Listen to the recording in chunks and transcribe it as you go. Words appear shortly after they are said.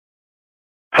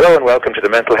Hello and welcome to the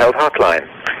Mental Health Hotline.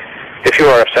 If you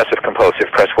are obsessive compulsive,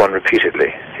 press 1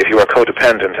 repeatedly. If you are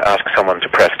codependent, ask someone to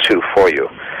press 2 for you.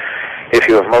 If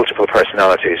you have multiple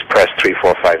personalities, press 3,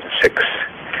 4, 5, and 6.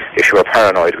 If you are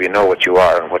paranoid, we know what you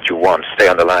are and what you want. Stay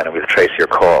on the line and we'll trace your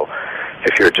call.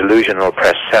 If you're delusional,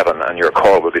 press 7 and your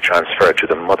call will be transferred to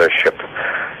the mothership.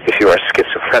 If you are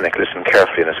schizophrenic, listen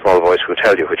carefully and a small voice will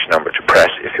tell you which number to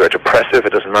press. If you are depressive,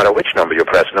 it doesn't matter which number you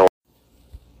press. No.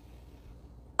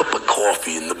 Cup of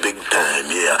coffee in the big time,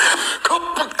 yeah.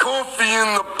 Cup of coffee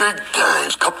in the big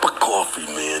times. Cup of coffee,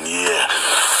 man, yeah.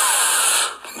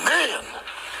 Man.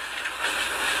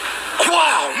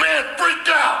 Wow, man, freak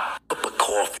out. Cup of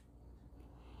coffee.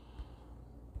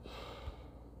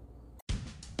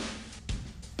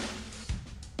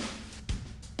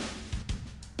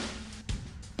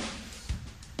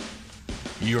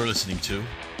 You're listening to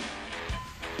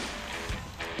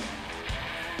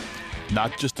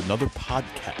Not Just Another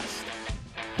Podcast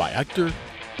by actor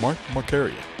Mark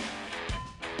Markarian.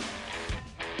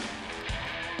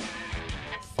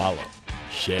 Follow,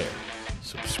 share,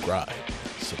 subscribe,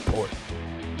 support.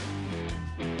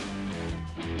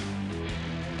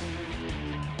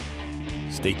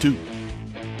 Stay tuned.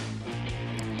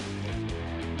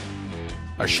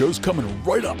 Our show's coming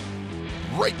right up,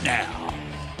 right now.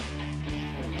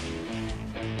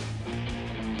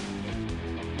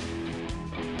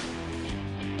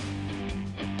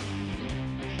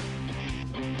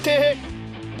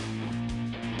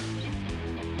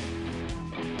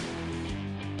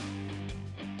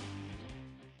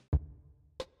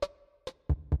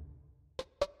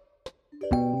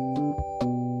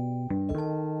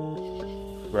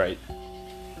 Right.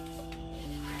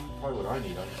 Probably what I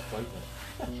need. I'm just fighting it.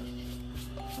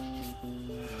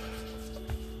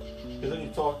 Because then you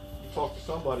talk to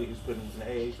somebody who's been in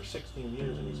AA for 16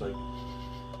 years, and he's like,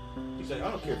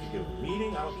 I don't care if you go to a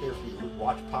meeting, I don't care if you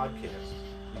watch podcasts.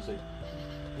 He's like,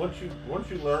 once you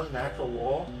learn natural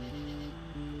law,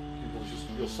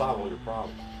 you'll solve all your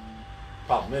problems.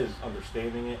 Problem is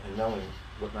understanding it and knowing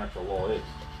what natural law is.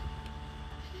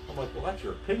 I'm like, well, that's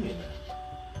your opinion then.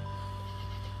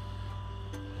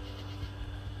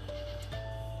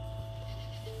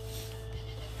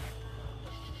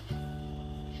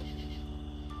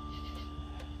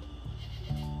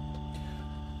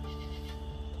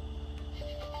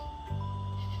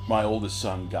 My oldest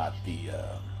son got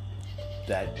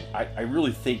I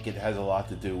really think it has a lot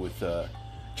to do with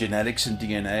genetics and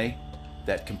DNA,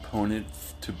 that component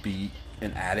to be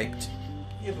an addict.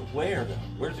 Yeah, but where though?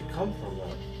 Where's it come from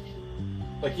though?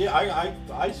 Like, yeah,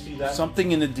 I see that.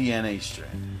 Something in the DNA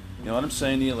strand. You know what I'm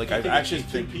saying to you? Like, I actually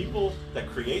think people that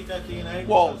create that DNA.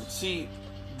 Well, see,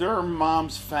 their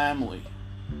mom's family.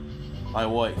 My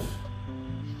wife.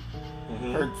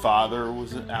 Mm-hmm. Her father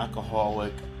was an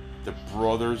alcoholic. The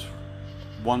brothers,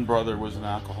 one brother was an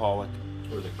alcoholic.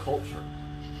 Or the culture?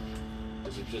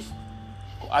 Is it just?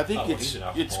 I think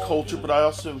it's culture, but I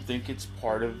also think it's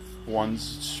part of one's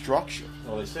structure.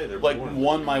 Well, they say they're like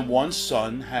born. My one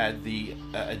son had the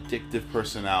addictive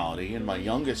personality, and my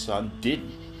youngest son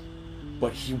didn't.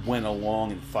 But he went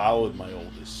along and followed my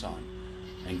oldest son,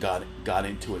 and got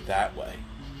into it that way.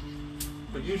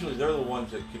 But usually they're the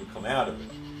ones that can come out of it.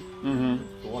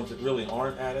 Mm-hmm. The ones that really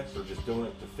aren't addicts are just doing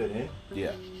it to fit in.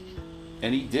 Yeah,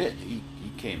 and he did. He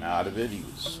came out of it. And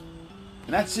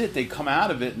that's it. They come out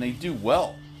of it and they do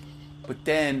well. But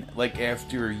then, like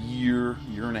after a year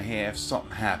and a half,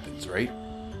 something happens, right?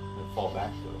 And fall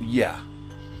back to it. Yeah,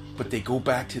 but they go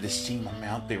back to the same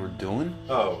amount they were doing.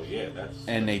 Oh yeah,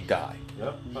 and they die.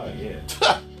 Yep. Oh yeah.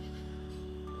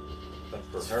 That's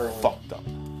for heroin. Fucked up.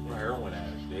 For heroin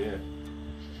addict. Yeah.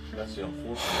 That's the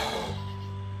unfortunate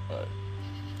part.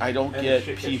 I don't get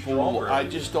people. I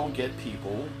just don't get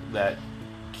people that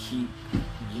keep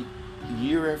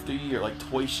year after year, like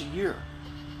twice a year,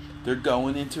 they're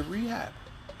going into rehab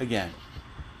again.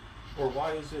 Or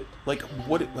why is it? Like,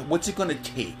 what's it going to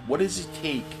take? What does it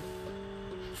take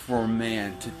for a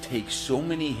man to take so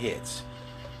many hits,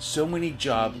 so many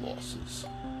job losses,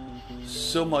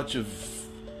 so much of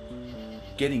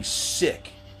getting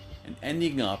sick, and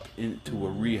ending up into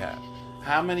a rehab?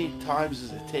 How many times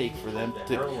does it take for them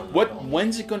to?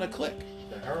 When's it going to click?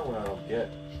 The heroin I don't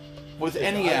get. With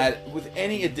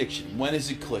any addiction, when is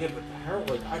it click? Yeah, but the heroin,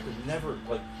 like, I could never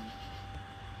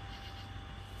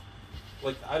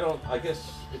like I don't. I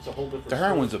guess it's a whole different. The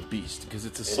heroin's a beast because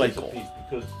it's a cycle. It is a beast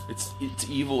because it's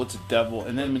evil. It's a devil,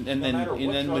 and then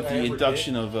with the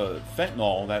induction of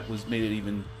fentanyl, that was made it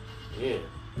even. Yeah,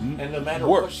 and no matter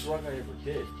worse. what drug I ever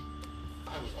did,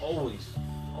 I was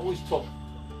always took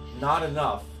not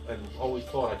enough, and always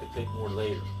thought I could take more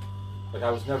later. Like, I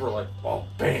was never like, oh,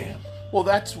 bam, Well,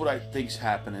 that's what I think's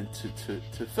happening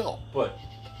to Phil. But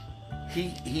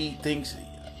He thinks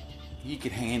he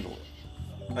can handle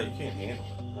it. oh, you can't handle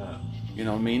it. No. You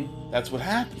know what I mean? That's what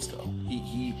happens, though.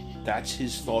 He that's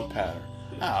his thought pattern.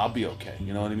 I'll be okay.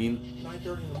 You know what I mean?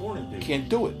 9:30 in the morning, dude. Can't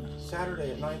do it.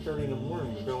 Saturday at 9:30 in the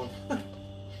morning, you're going,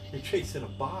 you're chasing a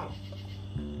bottle.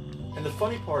 And the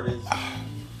funny part is,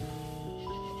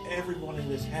 everyone in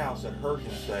this house that heard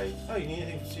him say, "Oh, you need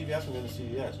anything from CVS? I'm going to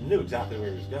CVS," knew exactly where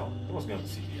he was going. He wasn't going to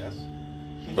CVS.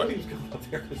 He knew he was going up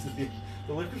there because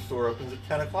the liquor store opens at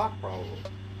 10 o'clock probably.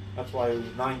 That's why it was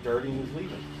 9:30 and he was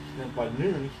leaving. And then by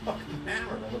noon, he fucking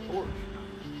hammered on the porch.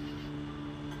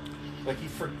 Like you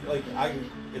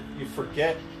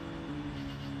forget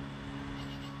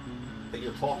that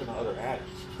you're talking to other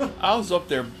addicts. I was up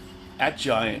there at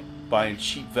Giant buying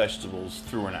cheap vegetables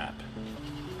through an app.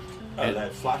 Oh, And-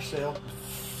 that flash sale?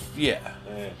 Yeah.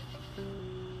 Yeah.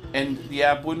 And the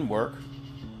app wouldn't work.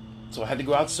 So I had to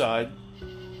go outside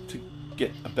to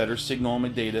get a better signal on my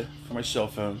data for my cell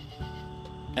phone.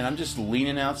 And I'm just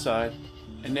leaning outside.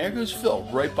 And there goes Phil,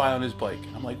 right by on his bike.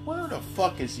 I'm like, where the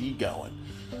fuck is he going?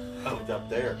 Oh, it's up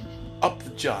there. Up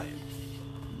the Giant.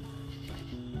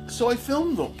 So I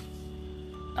filmed him.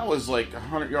 I was like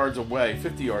 100 yards away,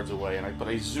 50 yards away, but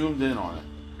I zoomed in on it.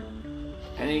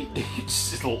 And he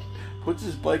just puts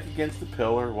his bike against the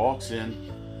pillar, walks in.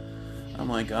 I'm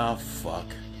like, oh, fuck.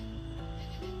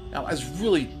 Now, I was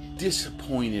really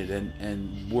disappointed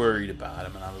and worried about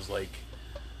him, and I was like,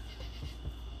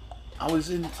 it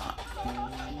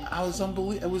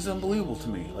was unbelievable to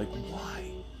me. Like,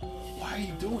 why? Why are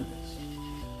you doing this?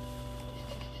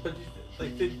 But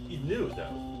you knew it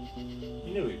though.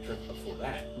 You knew he had drinking before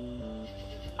that.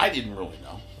 I didn't really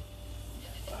know.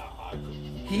 I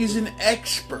couldn't. He's an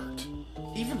expert.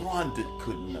 Even Ron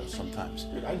couldn't know sometimes.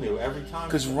 Dude, I knew every time.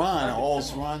 Because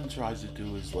Ron tries to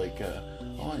do is like,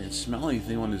 oh, I didn't smell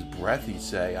anything on his breath, he'd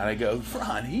say. And I go,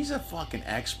 Ron, he's a fucking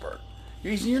expert.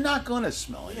 You're not going to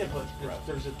smell it. Yeah, but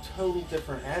there's a total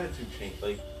different attitude change.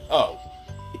 Like,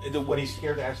 when he's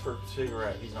scared to ask for a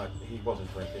cigarette, he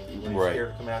wasn't drinking. When he's Right.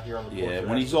 scared to come out here on the porch. Yeah, and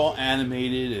when ask he's for- all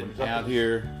animated and he's up out in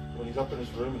here. When he's up in his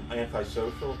room and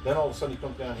antisocial, then all of a sudden he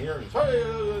comes down here and he's, hey,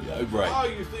 Right. oh,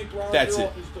 you think Ron, That's you're it.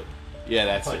 off his thing." Yeah,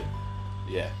 that's Like, it.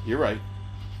 Yeah, you're right.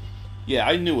 Yeah,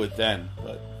 I knew it then,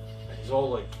 but And he's all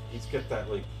like, he's got that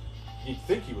like, you'd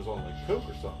think he was on like coke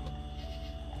or something.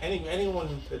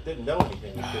 Anyone that didn't know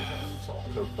anything would think it's all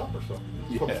coked up or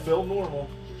something. From Yeah. Phil normal,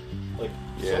 like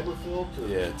Yeah. sober Phil to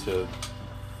yeah, to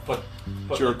but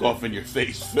jerk off in your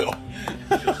face, Phil.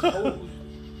 just totally.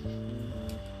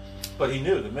 But he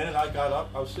knew the minute I got up,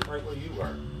 I was sitting right where you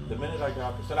were. The minute I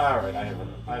got up, I said, "All right, I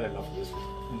had enough of this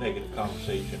negative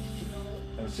conversation."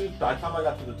 And as soon by the time I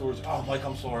got to the doors, "Oh, Mike,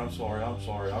 I'm sorry. I'm just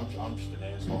an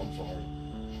asshole. I'm sorry."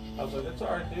 I was like, "It's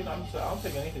all right, dude. I don't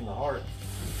take anything to heart."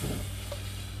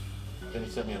 Then he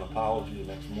sent me an apology the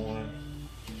next morning.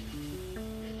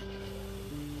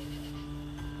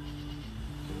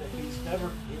 He's never.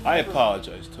 I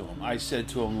apologized to him. I said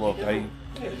to him, look, Yeah,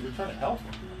 you're trying to help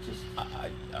him. It's just,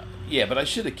 yeah, but I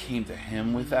should have came to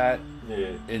him with that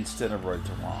yeah. instead of right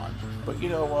to Ron. But you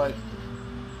know what?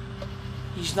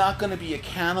 He's not going to be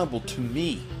accountable to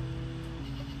me.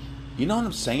 You know what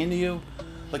I'm saying to you?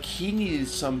 Like, he needed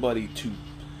somebody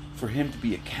for him to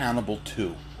be accountable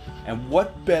to. And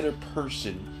what better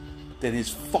person than his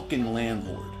fucking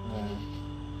landlord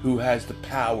who has the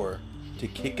power to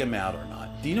kick him out or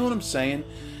not? Do you know what I'm saying?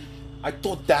 I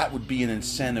thought that would be an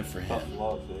incentive for him. Tough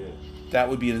love, yeah. That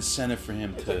would be an incentive for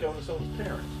him It's to, like going to someone's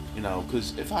parents. you know,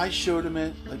 because if I showed him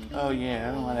it, like, oh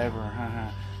yeah, whatever, haha.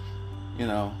 You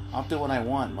know, I'll do what I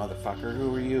want, motherfucker.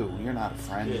 Who are you? You're not a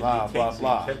friend. Yeah, Blah he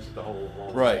blah takes blah. the whole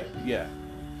wrong Right? way. Yeah.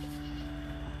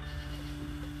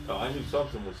 Oh, I knew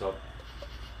something was up.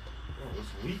 It was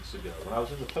weeks ago when I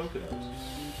was in the Poconos,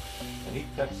 and he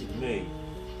texted me,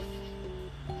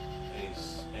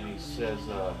 and he says,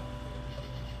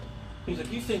 he's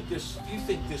like, you think this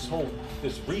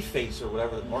reface or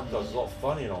whatever that Mark does is all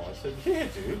funny and all? I said, yeah,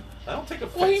 dude. I don't take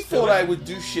offense. Well, he to thought it. I would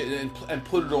do shit and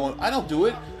put it on. I don't do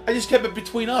it. I just kept it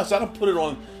between us. I don't put it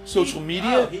on social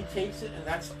media. No, he takes it, and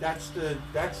that's the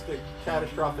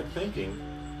catastrophic thinking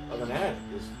of an addict.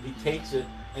 Is he takes it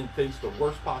and thinks the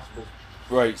worst possible.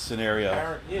 Right scenario.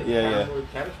 Paranoid,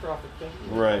 catastrophic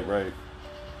thinking. Right. And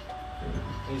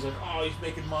he's like, oh, he's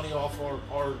making money off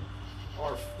our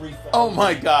free. Oh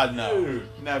my God, no, Dude.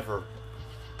 never.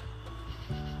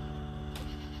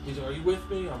 He's like, are you with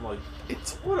me? I'm like,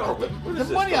 It's what are we? What the is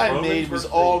this, money the I Romans made was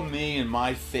versus all the- me and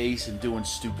my face and doing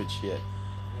stupid shit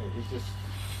Yeah, he's just.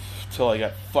 until I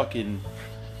got fucking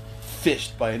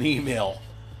fished by an email.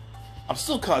 I'm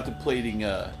still contemplating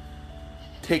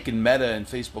taking Meta and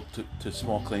Facebook to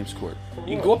small claims court.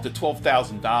 You can go up to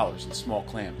 $12,000 in small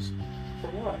claims. For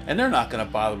what? And they're not going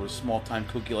to bother with a small-time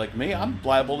cookie like me. I'm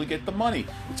liable to get the money.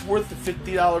 It's worth the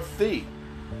 $50 fee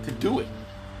to do it.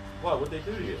 What would they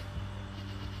do to you?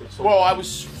 Well, I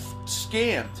was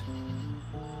scammed.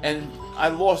 And I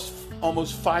lost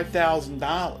almost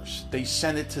 $5,000. They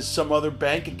sent it to some other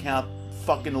bank account,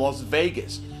 fucking Las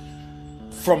Vegas,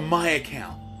 from my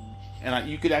account. And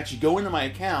you could actually go into my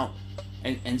account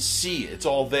and see it. It's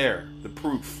all there, the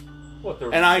proof. What?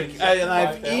 And I've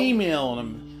emailed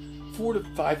them. $4,000 to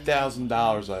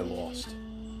 $5,000 I lost.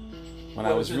 When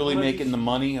I was really making the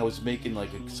money, I was making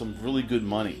like some really good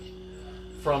money.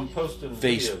 From posting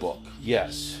Facebook, videos.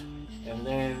 yes. And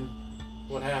then,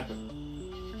 what happened?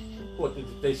 What,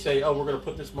 did they say, oh, we're going to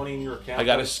put this money in your account? I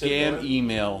got a scam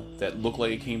email that looked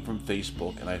like it came from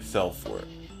Facebook, and I fell for it.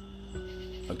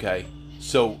 Okay?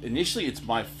 So, initially, it's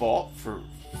my fault for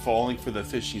falling for the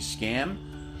phishing scam.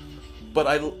 But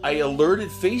I alerted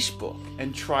Facebook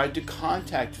and tried to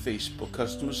contact Facebook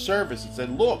customer service and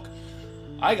said, look,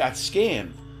 I got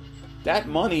scammed. That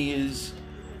money is...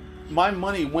 My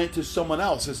money went to someone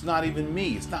else. It's not even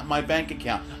me. It's not my bank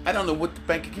account. I don't know what the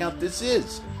bank account this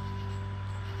is.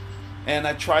 And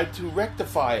I tried to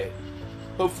rectify it.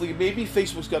 Hopefully, maybe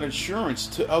Facebook's got insurance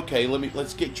to... Okay,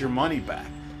 let's get your money back.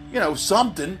 You know,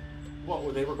 something.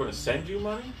 What, they were going to send you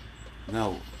money?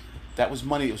 No. That was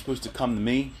money that was supposed to come to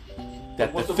me.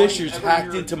 That the Was the fishers money hacked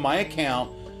ever into my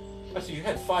account. I see, you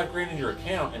had $5,000 in your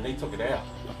account and they took it out.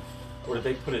 Or did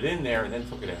they put it in there and then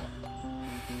took it out?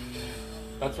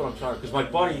 That's what I'm trying to... Because my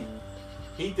buddy,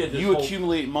 he did this You whole...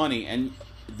 accumulate money, and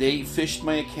they fished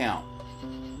my account.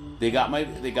 They got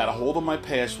a hold of my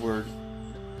password,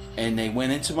 and they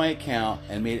went into my account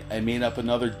and made up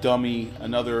another dummy,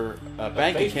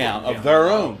 bank account of their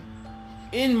own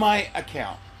in my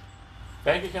account.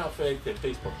 Bank account fake, their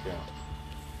Facebook account.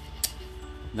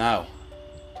 No,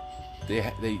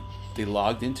 they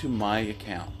logged into my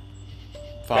account.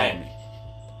 Follow Bang. me.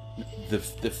 The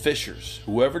fishers,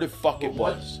 whoever the fuck it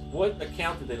was. What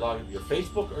account did they log into? Your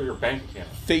Facebook or your bank account?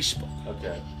 Facebook.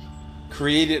 Okay.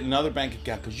 Created another bank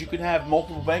account because you can have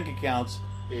multiple bank accounts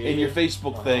in your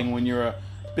Facebook thing when you're a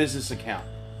business account.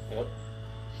 Yep.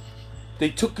 They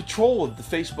took control of the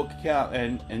Facebook account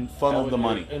and funneled the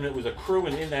money. And it was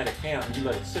accruing in that account, and you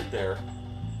let it sit there.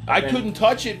 I couldn't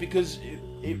touch it because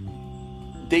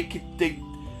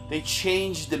they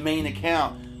changed the main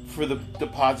account for the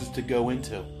deposits to go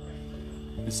into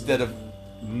instead of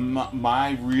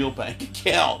my real bank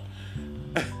account.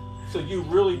 So you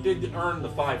really did earn the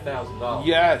 $5,000.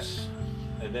 Yes.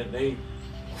 And then they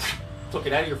took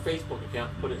it out of your Facebook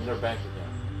account and put it in their bank account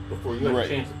before you had a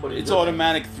chance to put it in It's your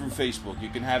automatic through Facebook. You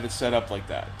can have it set up like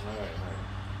that. All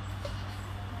right.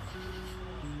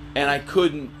 And I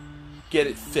couldn't get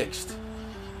it fixed.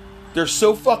 They're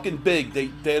so fucking big,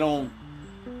 they don't...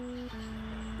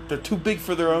 They're too big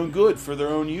for their own good, for their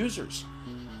own users.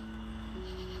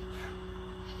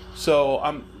 So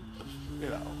I'm, you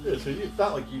know... Yeah, so it's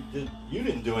not like you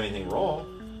didn't do anything wrong.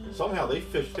 Somehow they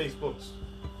fished Facebook's...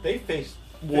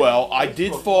 Well, I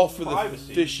did Facebook's fall for the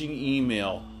privacy. phishing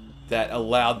email that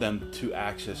allowed them to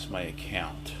access my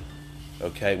account.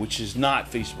 Okay? Which is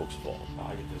not Facebook's fault.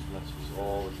 I get those messages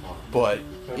all the time. But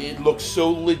it looked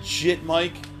so legit,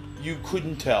 Mike, you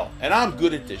couldn't tell. And I'm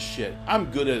good at this shit. I'm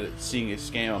good at it, seeing a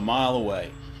scam a mile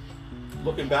away.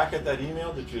 Looking back at that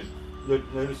email, did you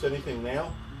notice anything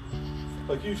now?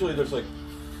 Like usually there's like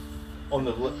on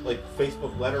the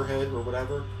Facebook letterhead or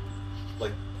whatever,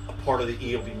 like a part of the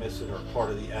E will be missing or a part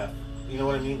of the F. You know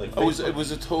what I mean? Like It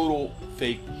was a total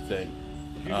fake thing.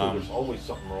 Usually there's always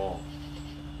something wrong.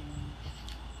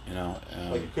 You know,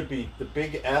 Like it could be the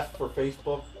big F for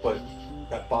Facebook, but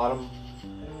that bottom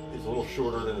is a little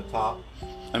shorter than the top.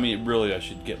 I mean, really, I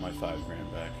should get my $5,000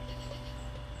 back.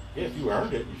 Yeah, if you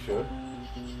earned it, you should.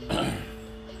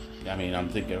 I mean, I'm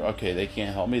thinking, okay, they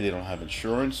can't help me. They don't have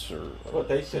insurance or What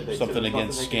they said, something there's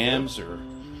against nothing they can scams or...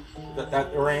 do.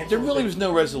 Their answer There really was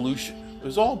no resolution. It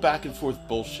was all back and forth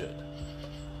bullshit.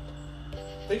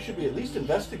 They should be at least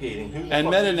investigating who. And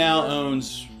Meta now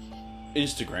owns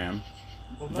Instagram.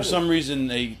 Well, For some reason,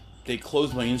 they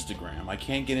closed my Instagram. I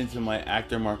can't get into my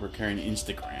actor Mark Recurring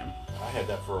Instagram. I had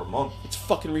that for a month. It's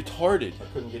fucking retarded. I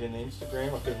couldn't get into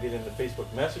Instagram. I couldn't get into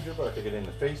Facebook Messenger, but I could get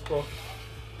into Facebook.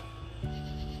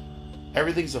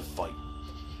 Everything's a fight.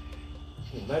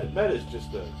 Meta is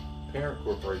just a parent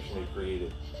corporation they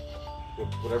created.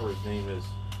 Whatever his name is.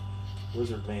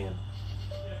 Lizard Man.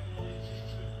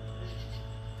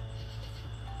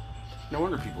 No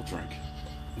wonder people drink.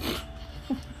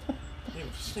 Yeah,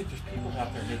 just think there's people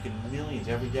out there making millions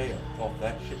every day off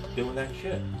that shit, doing that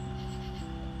shit.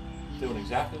 doing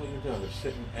exactly what you're doing.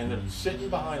 They're sitting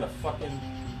behind a fucking.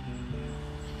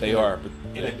 They are, but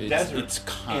in a desert. It's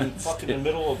constant. In fucking the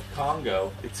middle of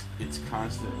Congo. It's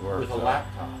constant work. With a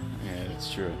laptop. Yeah,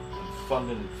 it's true.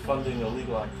 Funding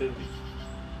illegal activities.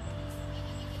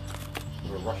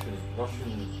 Or Russian.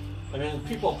 I mean,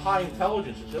 people of high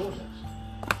intelligence are doing this.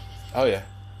 Oh yeah.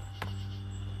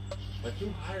 Like,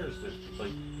 who hires this?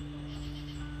 Like,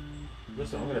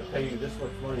 listen, I'm going to pay you this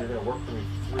much money. You're going to work for me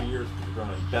for 3 years because you're going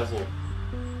to embezzle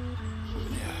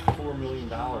 $4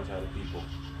 million out of people.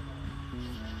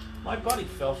 My buddy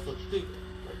fell for the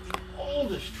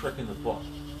oldest trick in the book.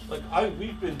 Like, I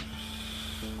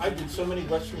did so many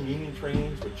Western Union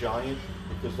trainings with Giant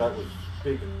because that was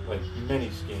big, like many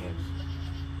scams.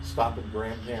 Stopping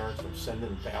grandparents from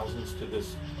sending thousands to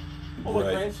this. Oh, my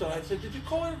grandson. I said, did you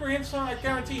call your grandson? I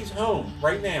guarantee he's home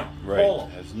right now. Right. Call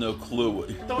him. Has no clue.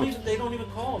 They don't even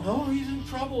call him. Oh, he's in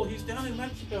trouble. He's down in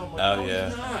Mexico. I'm like, Oh, no, yeah.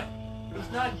 He's not.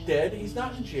 He's not dead. He's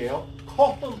not in jail.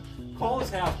 Call him. Call his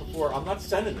house before. I'm not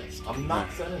sending this. I'm not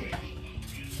sending it.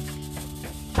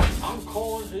 I'm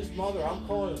calling his mother.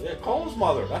 Call his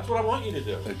mother. That's what I want you to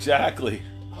do. Exactly.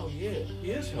 Oh, yeah.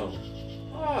 He is home.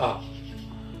 Ah.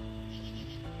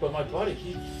 But my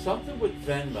buddy, something with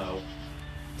Venmo.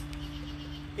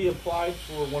 He applied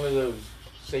for one of those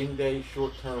same-day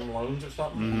short-term loans or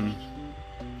something.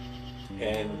 Mm-hmm.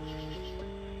 And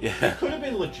it could have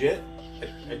been legit.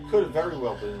 It could have very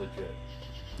well been legit.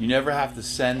 You never have to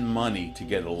send money to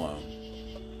get a loan.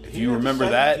 If you remember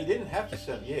that, he didn't have to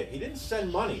send. Yeah, he didn't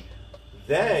send money.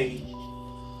 They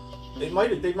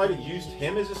might have used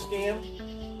him as a scam,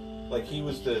 like he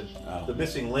was the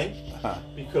missing link,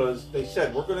 because they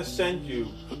said we're going to send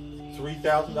you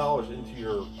 $3,000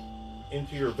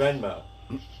 into your Venmo.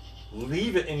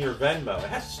 Leave it in your Venmo. It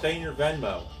has to stay in your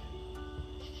Venmo,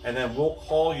 and then we'll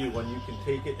call you when you can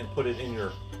take it and put it in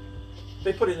your.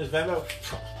 They put it in his Venmo.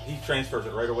 He transfers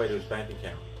it right away to his bank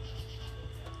account.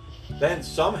 Then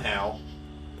somehow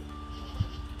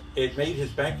it made his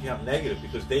bank account negative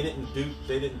because they didn't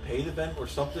pay the Venmo or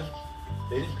something.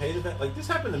 They didn't pay the Venmo. Like, this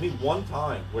happened to me one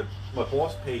time where my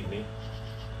boss paid me.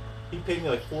 He paid me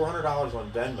like $400 on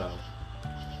Venmo.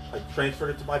 I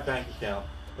transferred it to my bank account,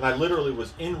 and I literally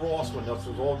was in Ross when this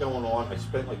was all going on. I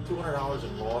spent like $200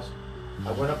 in Ross.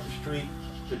 I went up the street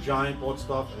to Giant, bought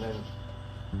stuff, and then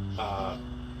I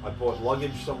bought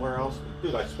luggage somewhere else.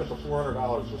 Dude, I spent the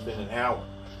 $400 within an hour.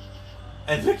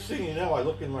 And next thing you know, I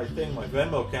look in my thing, my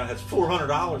Venmo account has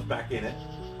 $400 back in it,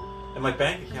 and my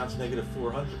bank account's negative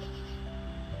 $400.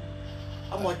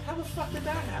 I'm like, how the fuck did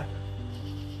that happen?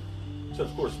 So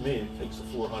of course me, it takes the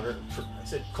 $400. I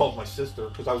said, called my sister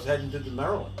because I was heading to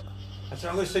Maryland. I said,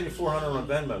 I'm going to send you $400 on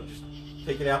Venmo. Just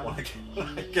take it out when I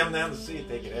come down to see it.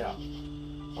 Take it out.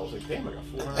 I was like, damn, I got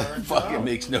 $400. Fucking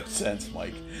makes no sense,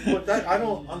 Mike. But I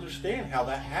don't understand how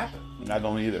that happened. I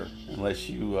don't either, unless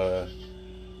you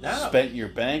spent your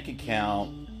bank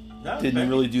account, didn't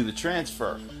really do the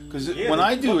transfer. Because when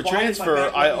I do a transfer,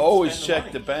 I always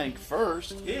check the bank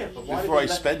first. Yeah, but before I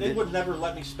spend it. They would never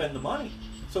let me spend the money.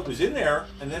 So it was in there,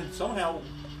 and then somehow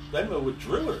Venmo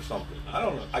withdrew it or something. I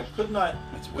don't know. I couldn't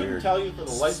tell you for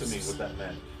the life of me what that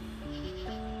meant.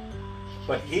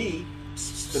 But the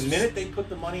minute they put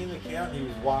the money in the account, he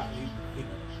was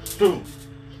boom.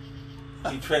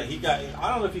 He got.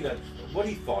 I don't know if he got what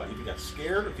he thought. If he got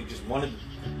scared, if he just wanted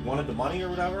the money or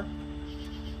whatever.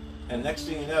 And next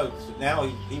thing you know, now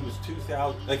he was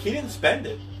 $2,000. Like, he didn't spend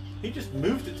it. He just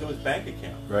moved it to his bank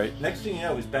account. Right. Next thing you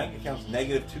know, his bank account's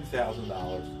negative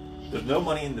 $2,000. There's no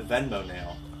money in the Venmo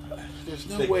now. There's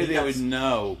no way they would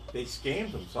know. They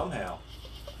scammed him somehow.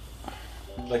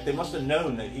 Like, they must have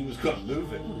known that he was going to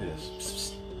move it.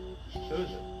 Yes. Who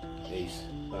is it? Ace.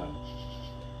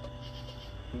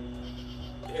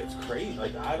 It's crazy.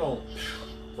 Like, I don't,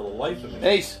 for the life of me.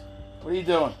 Ace, what are you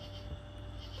doing?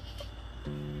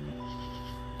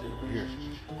 Over here.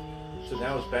 So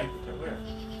now his bank account, where?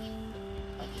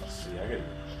 I can see. I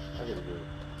gotta go.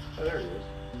 Oh, there he is.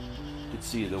 You can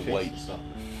see the Chasing white.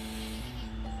 Something.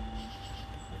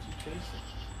 What's he chasing?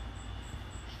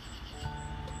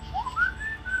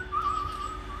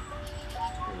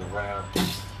 He's around.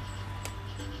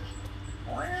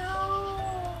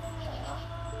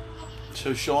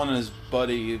 So Sean and his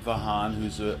buddy Vahan,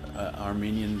 who's an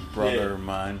Armenian brother of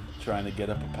mine, trying to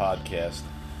get up a podcast.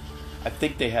 I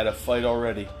think they had a fight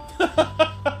already.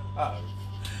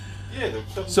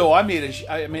 So I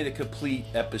made a complete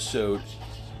episode.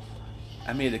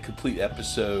 I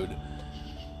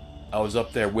was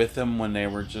up there with them when they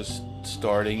were just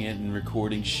starting it and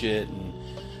recording shit, and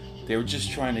they were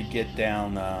just trying to get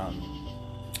down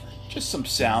just some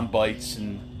sound bites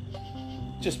and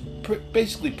just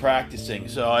basically practicing.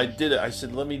 So I did it. I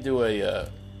said, let me do I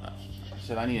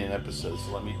said, I need an episode,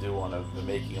 so let me do one of the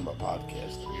making of a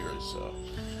podcast of yours. So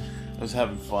I was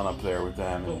having fun up there with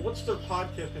them. Well, what's their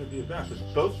podcast going to be about?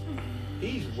 Because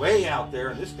he's way out there,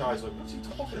 and this guy's like, what's he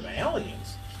talking about?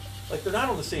 Aliens? Like, they're not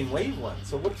on the same wavelength.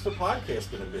 So what's the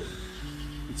podcast going to be?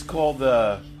 It's called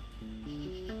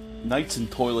Nights in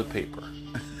Toilet Paper.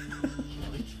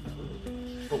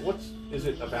 But is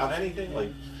it about anything? Like,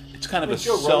 it's kind of a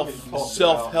Joe Rogan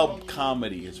self-help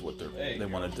comedy is what they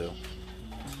want to do.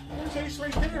 There's Ace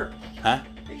right there. Huh?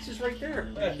 Ace is right there.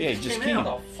 Yeah, he just came.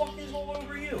 The fuck is all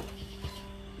over you?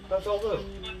 That's all move.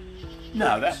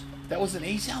 No, that was an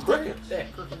Ace out there. Crickets. Yeah,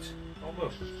 crickets. All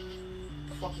move.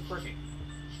 Fucking cricket.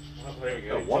 Well, there we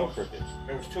go. One cricket.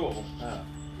 There was two of them.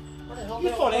 Where the hell You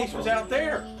did thought that Ace come was from? out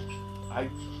there.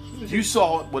 You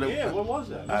saw what it was. Yeah, what was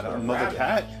that? I don't know. Another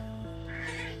cat.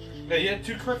 Yeah, you had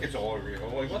two crickets all over you.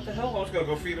 I'm like, what the hell? I was going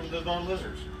to go feed them to the darn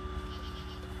lizards.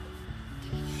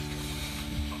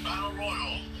 Battle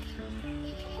Royal.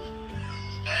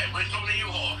 Hey, where's some of you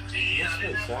all?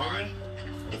 What's Saturday?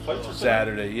 The fights are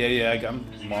Saturday. Yeah, I'm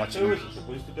watching. Who is it?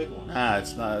 Who's the big one?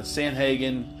 It's not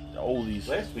Sanhagen. Oldies.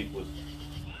 Last week was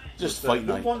Just fight who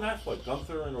night. won that fight?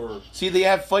 Gunther or See, they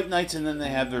have fight nights and then they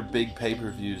have their big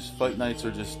pay-per-views. Fight nights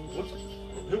are just...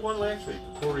 who won last week?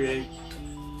 Poirier,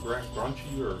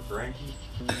 Grunchy or Granky?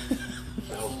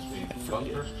 The hell is the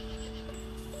Gunther?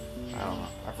 I don't know.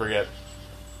 I forget.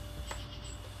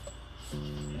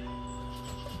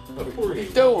 But What are you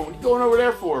doing? What are you going over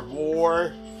there for,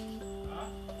 boy?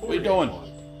 What are you doing?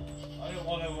 I didn't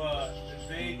want to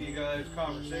invade you guys'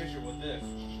 conversation with this.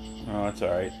 Oh, that's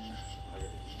alright.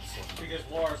 Because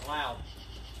Laura's loud.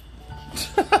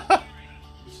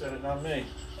 You said it, not me.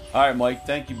 Alright, Mike.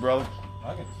 Thank you, brother.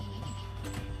 I can.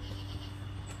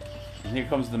 And here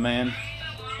comes the man.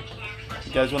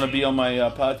 You guys want to be on my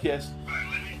podcast?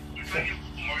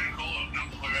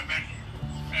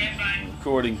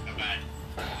 Recording.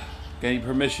 Got any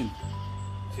permission?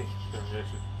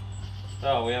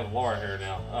 Oh, we have Laura here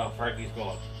now. Oh, Frankie's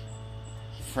gone.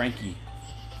 Frankie.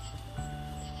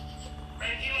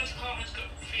 Frankie wants to call his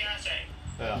fiance.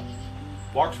 Yeah.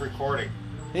 Mark's recording.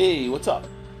 Hey, what's up?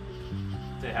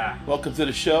 Say hi. Welcome to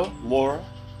the show, Laura.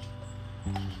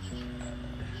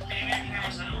 Hey, man,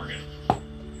 how's that working?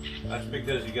 That's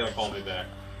because you gotta call me back.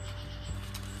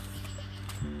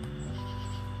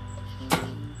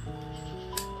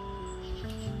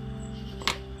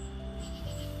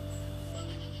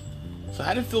 So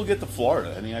how did Phil get to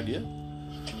Florida? Any idea?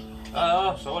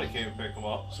 Somebody came and picked him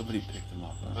up. Somebody picked him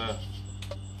up. Huh?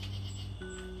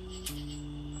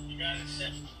 You guys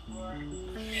sit.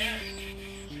 Yeah.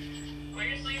 Where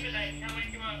you sleeping tonight? How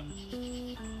wake you up?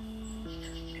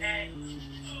 Okay.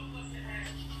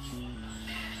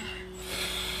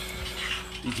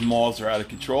 These malls are out of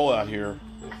control out here.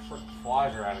 The frickin'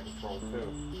 flies are out of control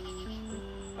too.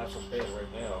 That's okay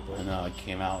right now. But I know, I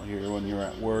came out here when you were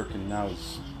at work and there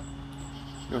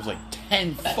was like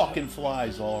 10 fucking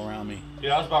flies all around me.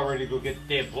 yeah, I was about ready to go get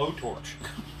the damn blowtorch.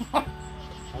 I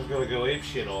was gonna go ape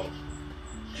shit on him.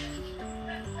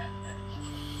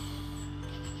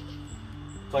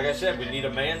 Like I said, we need a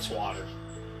manswatter.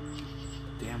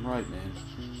 Damn right, man.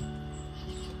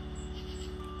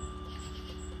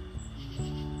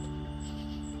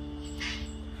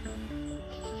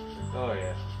 Oh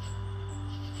yeah.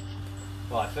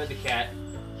 Well, I fed the cat,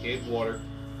 gave water.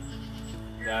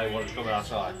 Now he wanted to come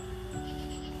outside.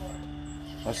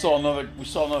 We saw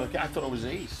another guy. I thought it was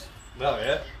Ace. Oh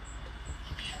yeah.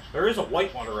 There is a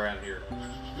white one around here.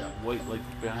 That white, like,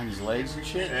 behind his legs and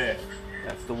shit. Yeah.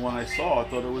 That's the one I saw. I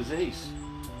thought it was Ace.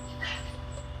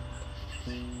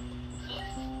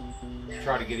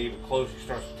 Try to get even close, he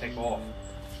starts to take off.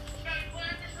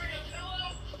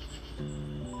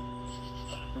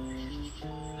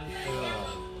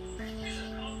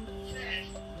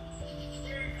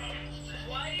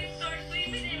 Why do you start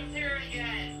sleeping in here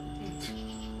again?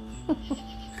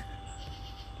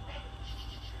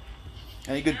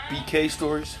 Any good BK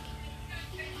stories?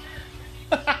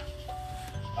 Oh,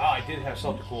 I did have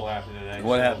something cool happen today.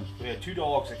 What happened? We had two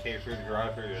dogs that came through the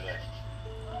drive-thru today.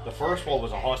 The first one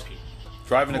was a husky.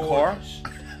 Driving a car? Gorgeous.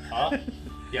 Huh?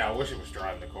 Yeah, I wish it was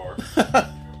driving the car.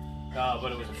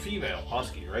 But it was a female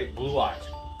husky, right? Blue eyes.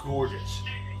 Gorgeous.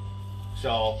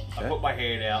 So Okay. I put my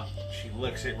hand out. She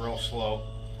licks it real slow.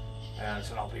 And I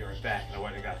said, I'll be right back. And I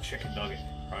went and got a chicken nugget,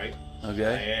 right? Okay.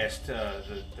 I asked the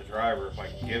driver if I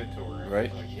could give it to her. And Right.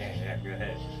 He was like, yeah, go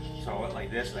ahead. So I went like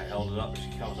this and I held it up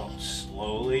and she comes up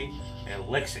slowly and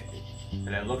licks it. And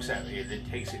then looks at me and then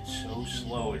takes it so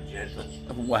slow and gentle. And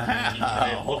then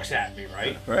Wow. looks at me,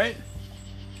 right? Right?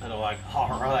 And they're like,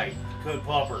 all right, good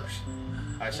puppers.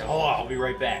 I said, hold on, I'll be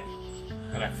right back.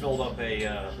 And I filled up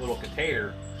a little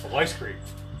container of ice cream.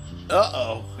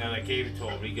 Uh-oh. And I gave it to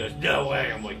him. He goes, no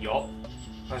way. I'm like, yup.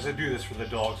 I said, do this for the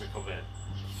dogs that come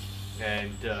in.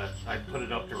 And I put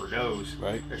it up to her nose.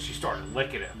 Right. And she started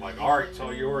licking it. I'm like, all right, it's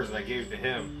all yours. And I gave it to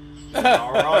him.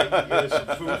 All right, give us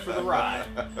some food for the ride.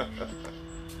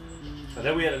 And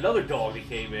then we had another dog that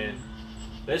came in.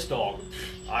 This dog,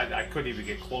 I couldn't even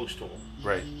get close to him.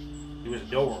 Right. He was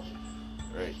adorable.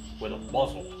 Right. With a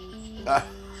muzzle.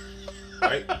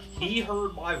 Right? He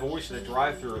heard my voice in the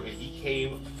drive-thru, and he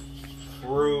came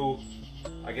through.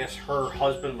 I guess her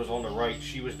husband was on the right,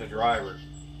 she was the driver,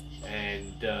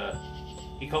 and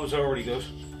he comes over and he goes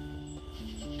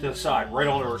to the side, right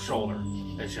onto her shoulder,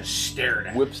 and just staring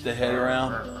at Whips the head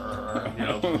around. you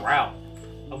know, growl.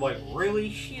 I'm like,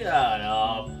 really? Shut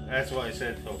up. That's what I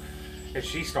said to him. And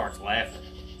she starts laughing.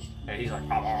 And he's like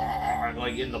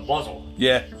in the muzzle.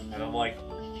 Yeah. And I'm like,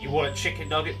 you want a chicken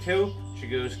nugget too? She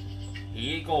goes,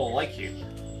 he ain't gonna like you.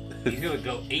 He's gonna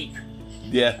go ape.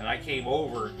 Yeah. And I came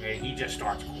over and he just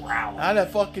starts growling. How the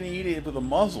fuck can he eat it with a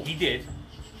muzzle? He did.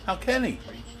 How can he?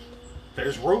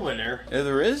 There's room in there. Yeah,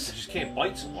 there You is? just can't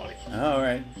bite somebody. All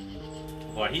right.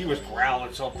 But he was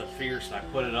growling something fierce, and I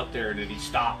put it up there, and then he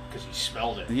stopped because he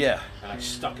smelled it. Yeah. And I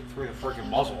stuck it through the freaking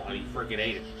muzzle, and he freaking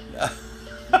ate it.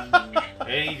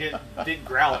 And he didn't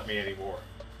growl at me anymore.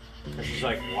 And she's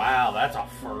like, wow, that's a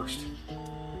first.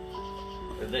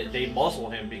 They muzzle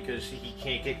him because he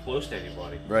can't get close to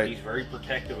anybody. Right. He's very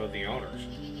protective of the owners.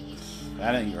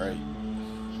 That ain't right.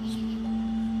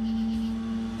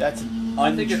 That's an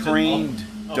I think it's untrained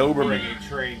Doberman.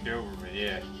 Trained Doberman,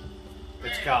 yeah.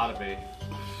 It's gotta be.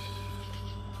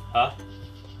 Huh?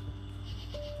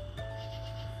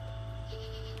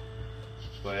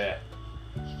 But yeah.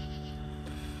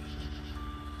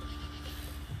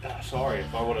 Sorry,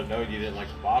 if I would have known you didn't like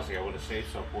the Bossy, I would have saved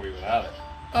some for you without it.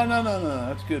 Oh, no.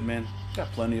 That's good, man. Got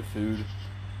plenty of food.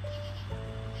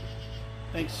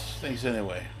 Thanks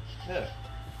anyway. Yeah.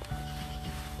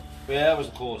 But yeah, that was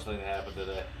the coolest thing that happened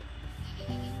today.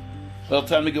 Well,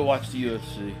 time to go watch the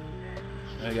UFC.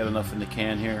 I got enough in the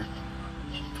can here.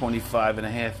 25 and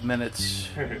a half minutes.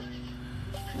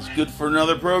 It's good for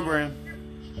another program.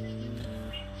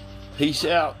 Peace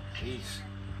out. Peace.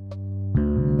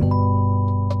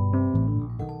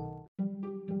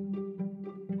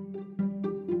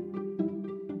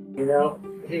 You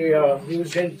know, he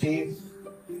was in deep.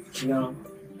 You know,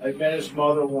 I met his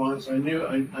mother once. I knew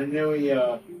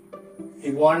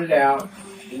he wanted out.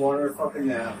 He wanted a fucking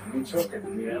nap. He took it.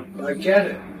 You know, I get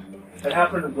it. That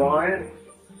happened to Brian,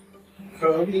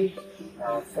 Cody,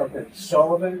 fucking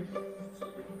Sullivan,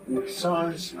 your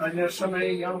sons. I know so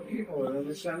many young people in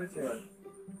the cemetery.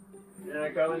 And I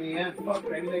go in the end, fuck,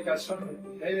 maybe they got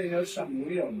something. Maybe they know something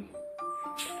we don't know.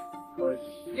 But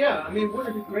yeah, I mean,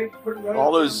 wouldn't it be great to put it right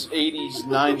All up those 80s,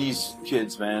 90s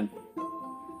kids, man,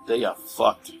 they got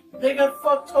fucked. They got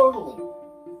fucked totally.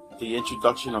 The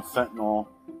introduction of fentanyl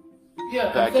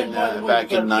Yeah, back in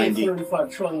back in '90.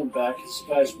 35 trillion back. It's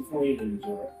the guys before you didn't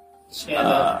do it. Stand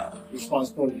up,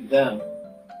 responsibility to them.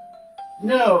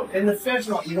 No, and the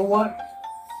fentanyl. You know what?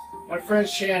 My friend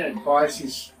Shannon buys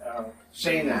these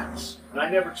Xanax, and I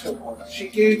never took one. She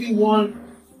gave me one,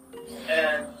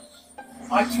 and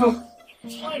I took a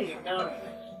tiny amount of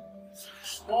it,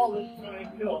 small little tiny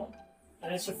pill,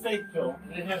 and it's a fake pill,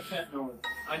 and it had fentanyl in it.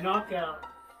 I knocked out.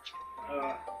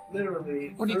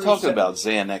 Literally. What are you talking about?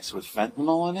 Xanax with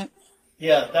fentanyl in it?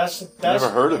 Yeah, that's Never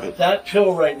heard of it. That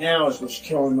pill right now is what's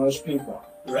killing most people.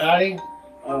 They're adding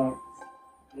the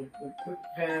quick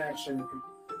panics and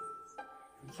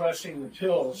compressing the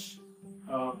pills.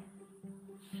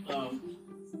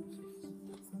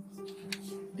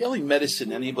 The only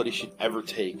medicine anybody should ever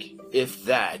take, if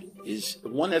that, is the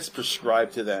one that's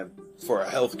prescribed to them for a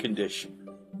health condition.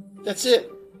 That's it.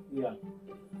 Yeah.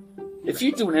 If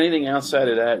you're doing anything outside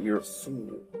of that, you're a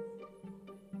fool.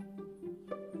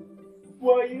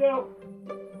 Well, you know,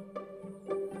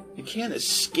 You can't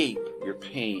escape your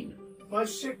pain. my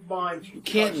sick mind. You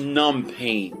can't numb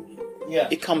pain. Yeah,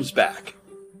 It comes back.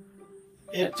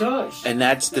 it does. And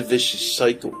that's the vicious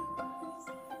cycle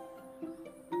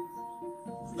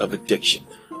of addiction.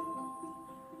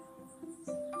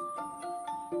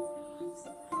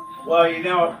 Well, you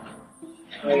know,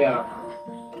 I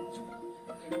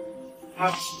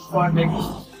have some fun making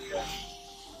this.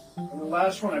 And the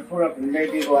last one I put up, and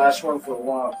maybe the last one for a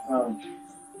while,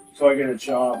 so I get a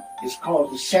job, is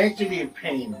called The Sanctity of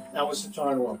Pain. That was the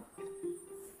title of it.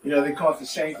 You know, they call it The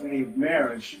Sanctity of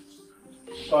Marriage.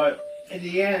 But in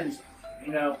the end,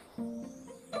 you know,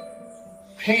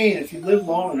 pain, if you live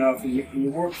long enough and you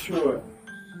work through it,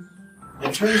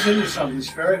 it turns into something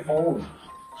that's very holy.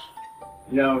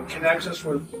 You know, it connects us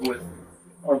with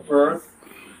our birth,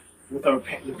 with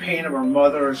the pain of our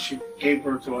mother as she gave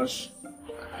birth to us,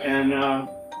 and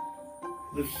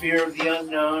the fear of the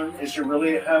unknown. Is there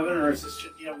really a heaven, or is this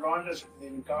just, you know, Ron doesn't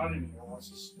believe in God anymore once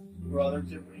his brother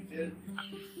did what he did.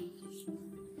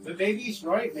 But maybe he's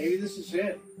right. Maybe this is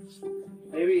it.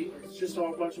 Maybe it's just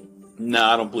all a bunch of... No,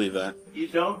 I don't believe that. You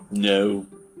don't? No.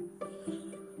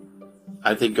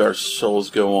 I think our souls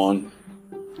go on,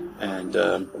 and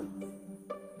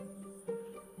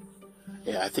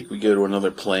yeah, I think we go to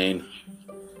another plane.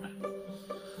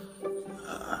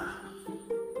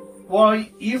 Well,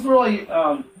 you've really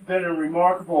been a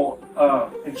remarkable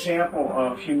example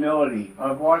of humility.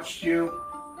 I've watched you,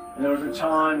 and there was a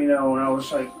time, you know, when I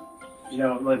was like, you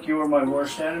know, like you were my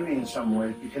worst enemy in some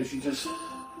ways, because you just,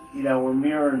 you know, were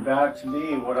mirroring back to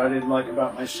me what I didn't like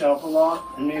about myself a lot,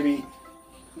 and maybe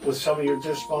with some of your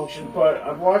dysfunction. But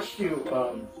I've watched you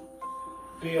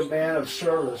be a man of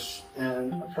service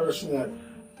and a person that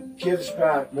gives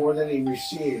back more than he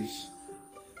receives,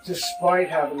 despite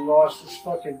having lost his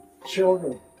fucking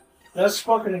children. That's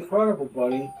fucking incredible,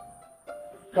 buddy.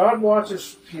 God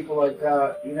watches people like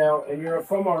that, you know, and you're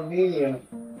from Armenia.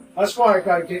 That's why I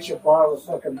gotta get you a bottle of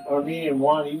fucking Armenian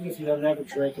wine, even if you don't ever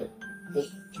drink it. The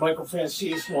Michael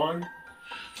Francis wine,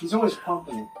 he's always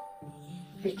pumping it.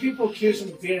 Because people accuse him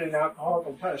of being an alcoholic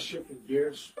and kind of shifting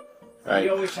gears. Right. He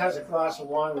always has a glass of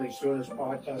wine when he's doing his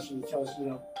podcast, and he tells you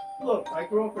know, look, I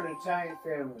grew up in an Italian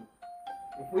family.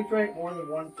 If we drank more than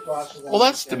one glass of wine... Well,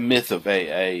 that's the myth of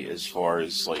AA as far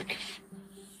as, like...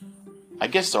 I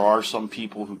guess there are some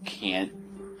people who can't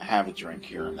have a drink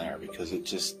here and there because it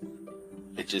just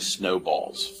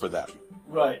snowballs for them.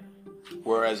 Right.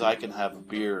 Whereas I can have a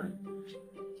beer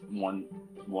one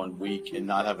week and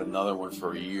not have another one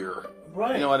for a year.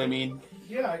 Right. You know what I mean?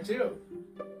 Yeah, I do.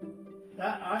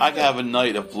 I can have a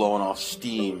night of blowing off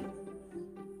steam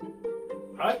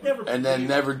I've never and then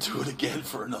never do it again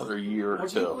for another year or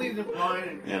Would you two. believe that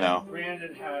Brian and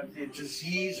Brandon had the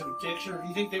disease of addiction, or do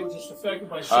you think they were just affected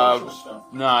by social stuff?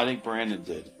 No, I think Brandon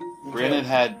did. Brandon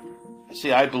had...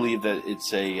 See, I believe that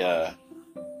it's a...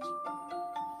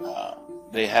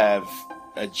 they have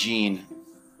a gene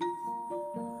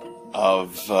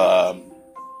of...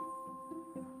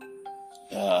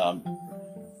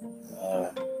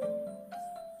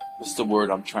 what's the word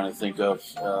I'm trying to think of?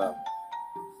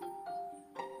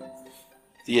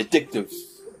 The addictive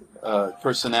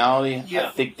personality. Yeah.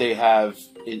 I think they have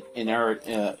inherent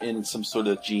in some sort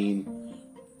of gene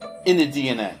in the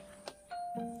DNA.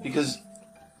 Because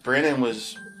Brandon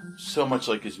was so much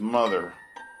like his mother,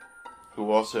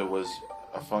 who also was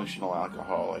a functional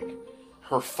alcoholic.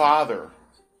 Her father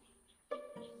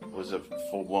was a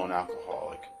full-blown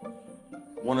alcoholic.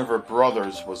 One of her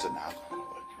brothers was an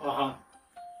alcoholic. Uh-huh.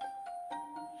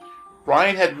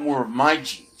 Brian had more of my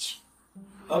genes.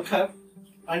 Okay.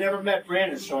 I never met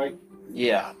Brandon, so I...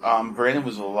 Yeah, Brandon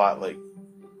was a lot like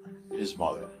his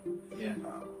mother. Yeah.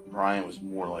 Brian was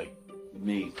more like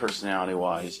me,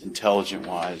 personality-wise,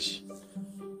 intelligent-wise,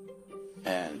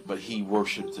 but he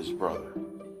worshipped his brother,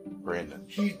 Brandon.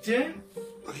 He did?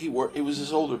 It was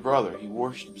his older brother. He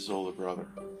worshipped his older brother.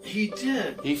 He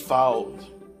did? He followed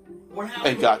What happened?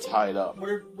 and got tied up. What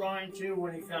did Brian do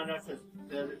when he found out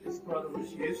that his brother was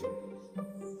using?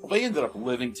 Well, they ended up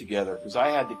living together because I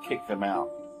had to kick them out.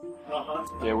 Uh-huh.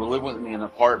 They were living with me in an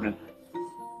apartment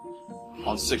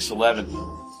on 611,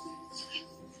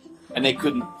 and they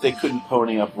couldn't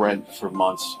pony up rent for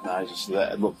months. And I just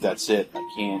said, "Look, that's it.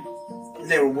 I can't." And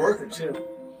they were working, too.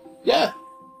 Yeah.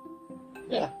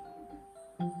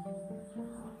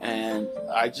 And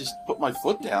I just put my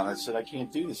foot down. I said, "I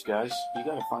can't do this, guys. You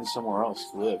got to find somewhere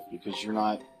else to live because you're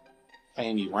not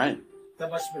paying me rent." That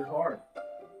must have been hard.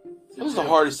 It was the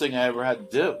hardest thing I ever had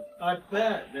to do. I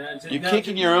bet, man. You're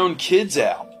kicking your own kids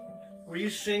out. Were you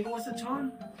single at the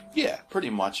time? Yeah, pretty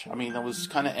much. I mean, I was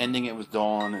kind of ending it with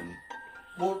Dawn, and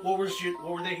What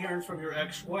were they hearing from your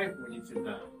ex-wife when you did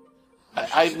that?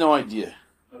 I have no idea.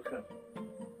 Okay.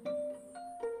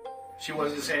 She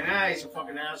wasn't saying, he's a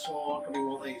fucking asshole. How come he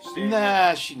won't let you stay?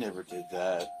 Nah, she never did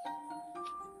that.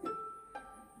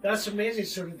 That's amazing.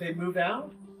 So did they move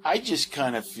out? I just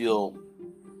kind of feel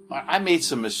I made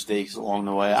some mistakes along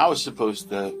the way. I was supposed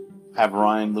to have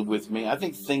Ryan live with me. I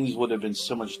think things would have been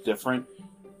so much different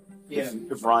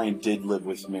if Ryan did live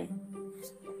with me.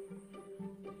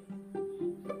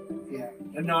 Yeah,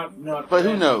 and not. But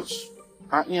who knows?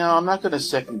 I'm not going to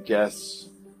second guess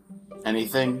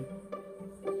anything.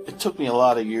 It took me a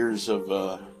lot of years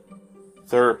of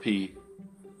therapy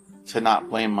to not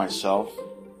blame myself.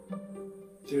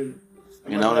 Dude.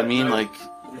 You know what I mean? Like,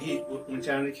 He went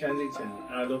down to Kensington,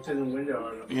 and I looked in the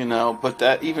window. And You know, but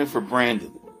that even for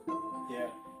Brandon, yeah.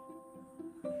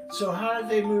 So how did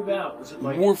they move out? Was it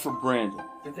like more for Brandon.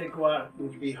 did they go out?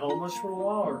 Would you be homeless for a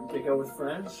while, or did they go with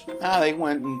friends? They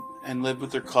went and lived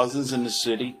with their cousins in the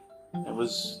city. It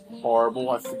was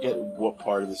horrible. I forget what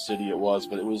part of the city it was,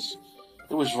 but it was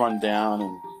run down,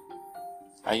 and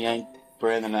I yanked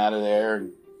Brandon out of there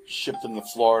and shipped him to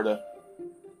Florida.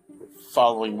 The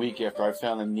following week after I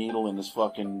found a needle in his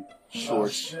fucking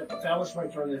shorts. Oh, shit. That was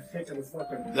right during the thick of the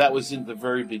fucking. That was in the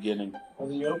very beginning. Of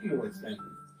the opioid thing.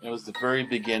 It was the very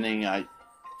beginning. I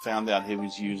found out he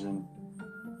was using.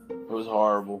 It was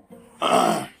horrible.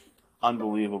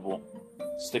 Unbelievable.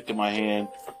 Stick in my hand.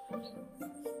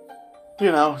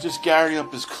 You know, just gathering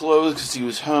up his clothes because he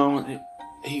was home.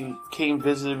 He came,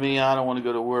 visited me. I don't want to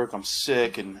go to work. I'm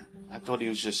sick. And I thought he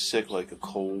was just sick like a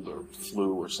cold or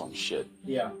flu or some shit.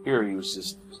 Yeah. Here he was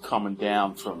just coming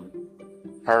down from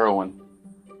heroin.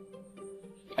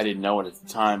 I didn't know it at the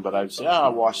time, but I'd say,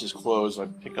 I'll wash his clothes.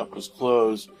 I'd pick up his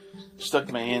clothes. Stuck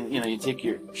in my hand. You know, you take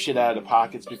your shit out of the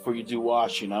pockets before you do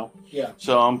wash, you know? Yeah.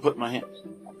 So I'm putting my hand.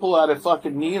 I pull out a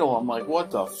fucking needle. I'm like,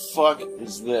 what the fuck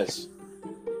is this?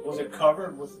 Was it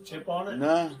covered with the tip on it?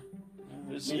 No.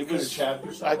 You could have jabbed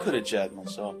yourself? I could have jabbed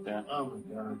myself, yeah. Oh my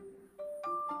god.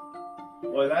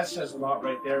 Well, that says a lot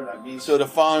right there. That means. So the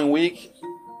following week,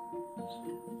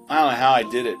 I don't know how I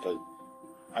did it, but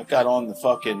I got on the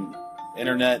fucking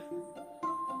internet,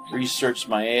 researched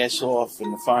my ass off,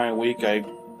 and the following week I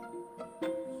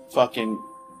fucking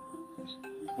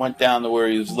went down to where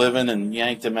he was living and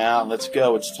yanked him out. Let's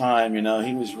go, it's time, you know.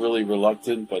 He was really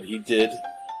reluctant, but he did.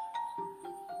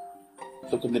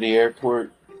 Took him to the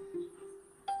airport,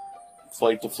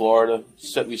 flight to Florida.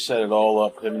 We set it all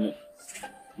up, him and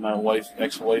my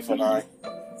ex-wife and I.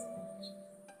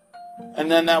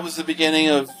 And then that was the beginning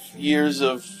of years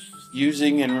of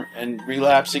using and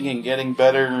relapsing and getting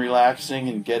better and relapsing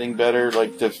and getting better,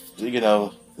 like the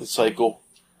cycle.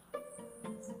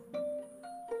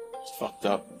 It's fucked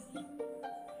up.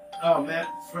 Oh man!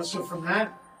 So from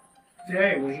that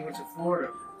day when he went to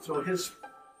Florida, so his.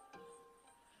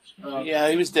 Yeah,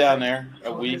 he was down there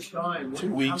a week, time,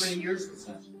 2 weeks. How many years was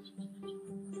that?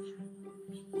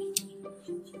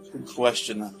 Good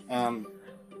question.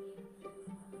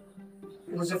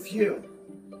 It was a few.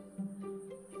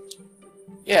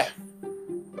 Yeah.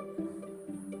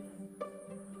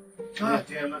 God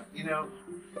damn it! You know.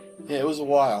 Yeah, it was a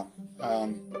while.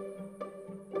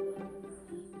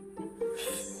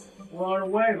 Well, in a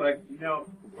way, like you know.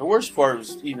 The worst part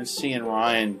was even seeing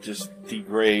Ryan just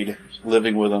degrade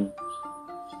living with him.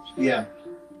 Yeah.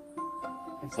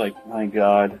 It's like, my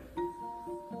God.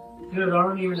 Dude, I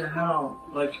don't even know how.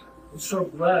 Like, I'm so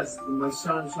blessed that my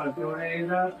son's not doing any of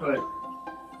that, but.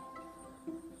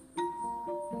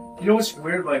 You know what's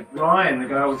weird? Like, Ryan, the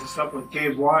guy I was just up with,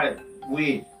 gave Wyatt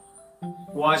weed.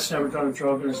 Wyatt's never done a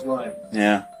drug in his life.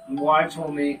 Yeah. And Wyatt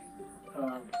told me a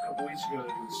couple weeks ago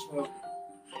that he was smoking.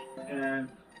 And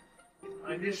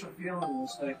my initial feeling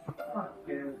was like, fuck,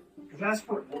 man. Because that's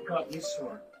what got me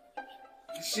sore.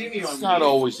 You see me on It's not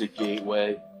always a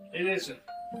gateway. It isn't.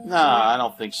 Nah, I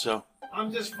don't think so.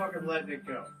 I'm just fucking letting it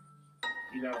go.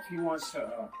 You know, if he wants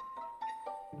to.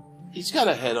 He's got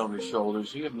a head on his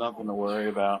shoulders. You have nothing to worry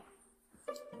about.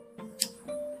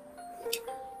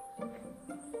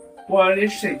 Well, an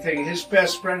interesting thing, his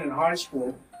best friend in high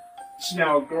school is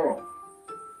now a girl.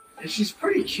 And she's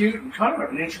pretty cute and kind of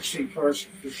an interesting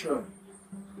person, for sure.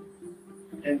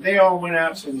 And they all went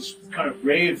out to this kind of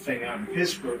rave thing out in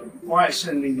Pittsburgh. Wyatt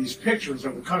sent me these pictures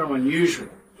that were kind of unusual.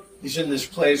 He's in this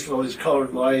place with all these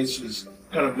colored lights. He's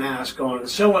got a mask on. And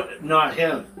so not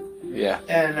him. Yeah.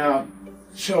 And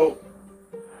so,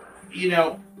 you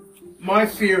know, my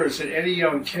fear is that any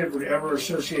young kid would ever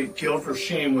associate guilt or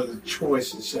shame with a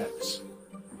choice in sex.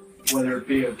 Whether it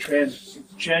be a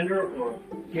transgender or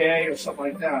gay or something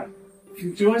like that. If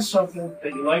you're doing something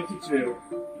that you like to do,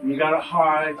 and you gotta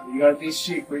hide, you gotta be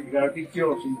secret, you gotta be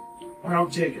guilty, I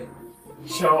don't dig it.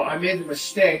 So I made the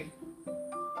mistake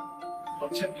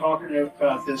of talking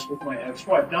about this with my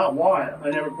ex-wife. Not Wyatt, I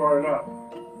never brought it up.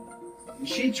 And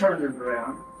she turned it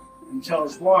around and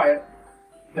tells Wyatt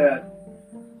that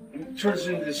it turns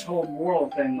into this whole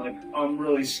moral thing, like I'm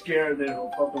really scared that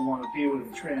he'll fucking want to be with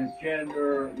a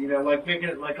transgender, you know, like making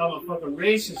it like I'm a fucking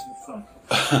racist or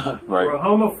something. Right. Or a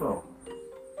homophobe.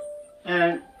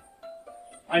 And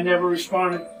I never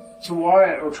responded to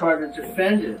Wyatt or tried to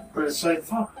defend it, but it's like,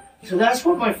 fuck. So that's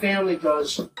what my family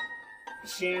does.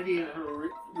 Sandy and her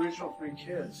original 3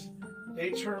 kids. They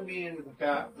turned me into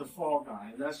the fall guy,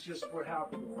 and that's just what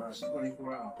happened in the last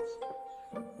 24 hours.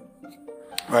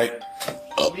 Right.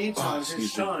 In the meantime,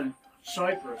 his son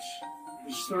Cyprus. He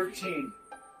was 13.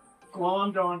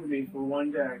 Glommed onto me for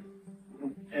one day.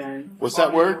 And What's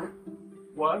that word?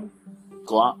 What?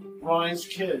 Ryan's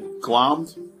kid.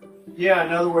 Glommed? Yeah,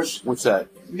 in other words, What's that?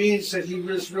 it means that he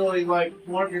was really like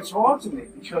wanting to talk to me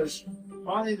because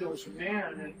finally there was a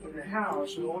man in the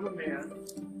house, an older man,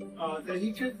 that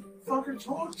he could fucking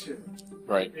talk to.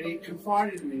 Right. And he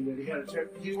confided in me that he had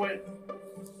he went,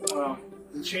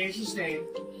 he changed his name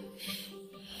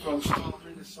from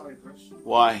Solomon to Cyprus.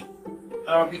 Why?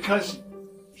 Because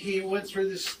he went through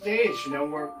this stage, you know,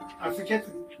 where I forget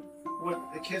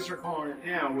what the kids are calling it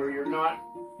now, where you're not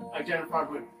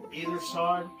identified with either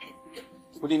side.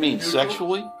 What do you mean,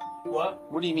 sexually?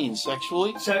 What? What do you mean,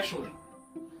 sexually? Sexually.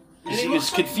 And He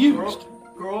looks was like a confused.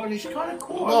 Girl, and he's kind of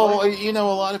cool. Well, you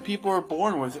know, a lot of people are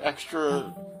born with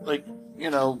extra, like,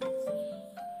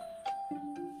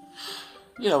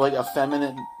 like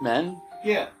effeminate men.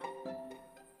 Yeah.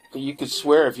 But you could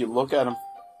swear if you look at them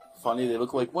funny, they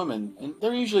look like women. And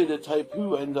they're usually the type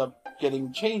who end up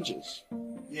getting changes.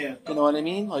 Yeah. You know what I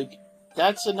mean? Like,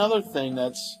 that's another thing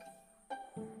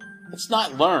it's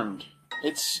not learned.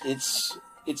 It's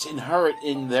inherent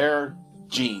in their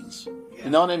genes. Yeah. You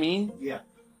know what I mean? Yeah.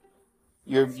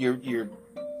 Your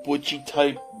butchy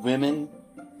type women.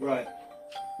 Right.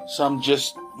 Some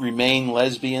just remain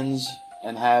lesbians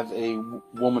and have a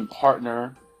woman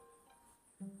partner.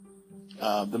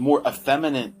 The more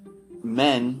effeminate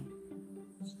men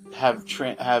have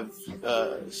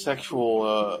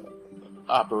sexual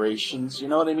operations. You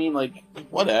know what I mean? Like,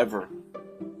 whatever.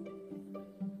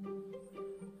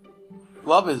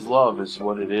 Love is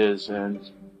what it is, and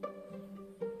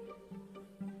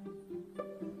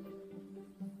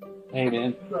hey,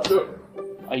 man,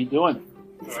 how you doing?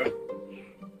 Right.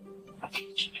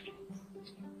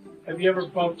 Have you ever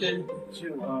bumped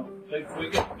into Big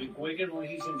Wiggin when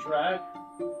he's in drag?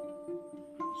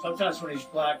 Sometimes when he's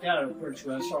blacked out, I'm pretty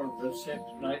sure I saw him lipstick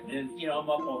tonight, and I'm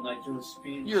up all night doing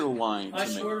speeds. You're lying to me. I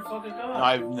swear to fucking God.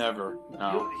 I've never.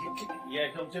 No.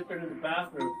 He'll dip into the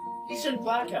bathroom. He's in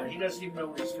blackout. He doesn't even know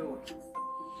what he's doing.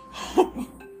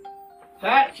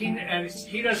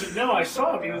 He doesn't know. I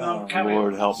saw him. He was on camera.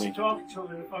 Lord help me. Talking to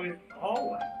him in the fucking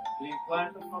hallway. And he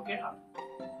blacked the fuck out.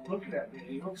 Looking at me.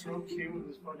 He looks real cute with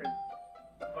his fucking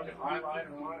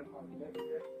eyeliner on and fucking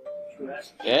lipstick.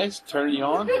 Yeah, he's turning you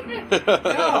on?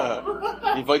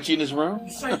 No. Invite you in his room?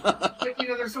 It's like,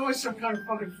 there's always some kind of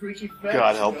fucking freaky fetish.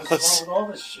 God help us. Wrong with all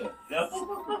this shit.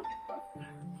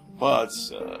 But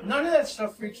none of that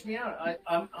stuff freaks me out.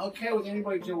 I'm okay with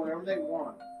anybody doing whatever they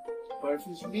want. But if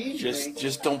it's me,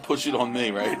 just don't push it on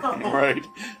me, right? Right.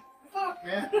 Fuck,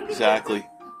 man. Exactly.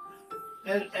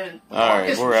 And all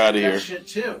right, we're out of here. Shit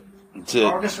too. That's it.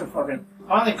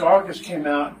 I think Argus came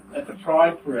out at the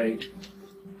Pride Parade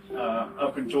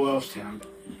up in Doylestown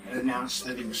and announced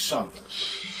that he was something.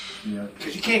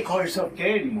 Because you can't call yourself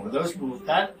gay anymore. Those rules,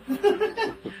 that. You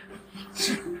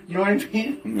know what I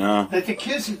mean? No. That the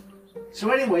kids. So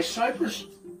anyway, Cypress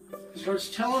starts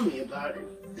telling me about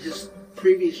his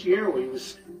previous year where he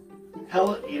was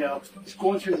he's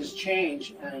going through this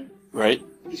change and right.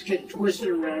 He's getting twisted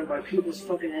around by people's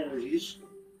fucking energies.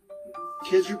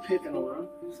 Kids are picking on him.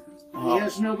 He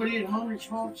has nobody at home to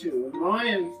talk to. And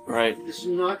Ryan is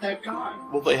not that guy.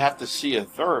 Well, they have to see a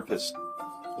therapist.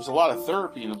 There's a lot of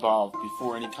therapy involved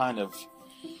before any kind of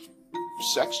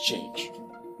sex change.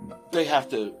 They have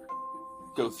to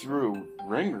go through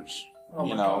ringers,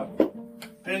 God.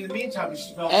 And in the meantime, he's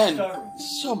developed stuttering.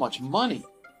 So much money.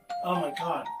 Oh my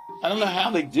God. I don't know how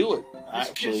they do it, This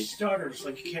actually. kid stutters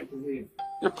like you can't believe.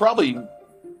 They're probably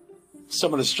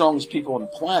some of the strongest people on the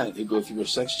planet who go through a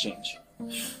sex change.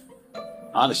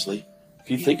 Honestly, if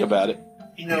you think about it.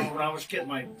 When I was getting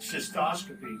my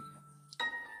cystoscopy.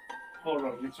 Hold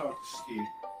on, let me talk to Steve.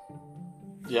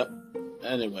 Yep.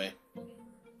 Anyway.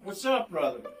 What's up,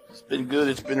 brother? It's been good.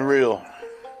 It's been real.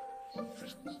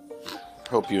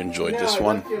 Hope you enjoyed this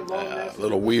one. A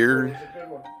little weird,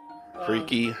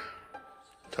 freaky,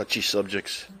 touchy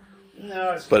subjects.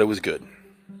 But it was good.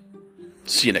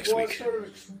 See you next week.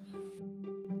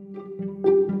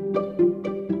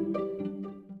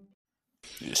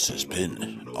 This has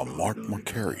been a Mark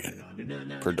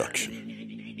Markarian production.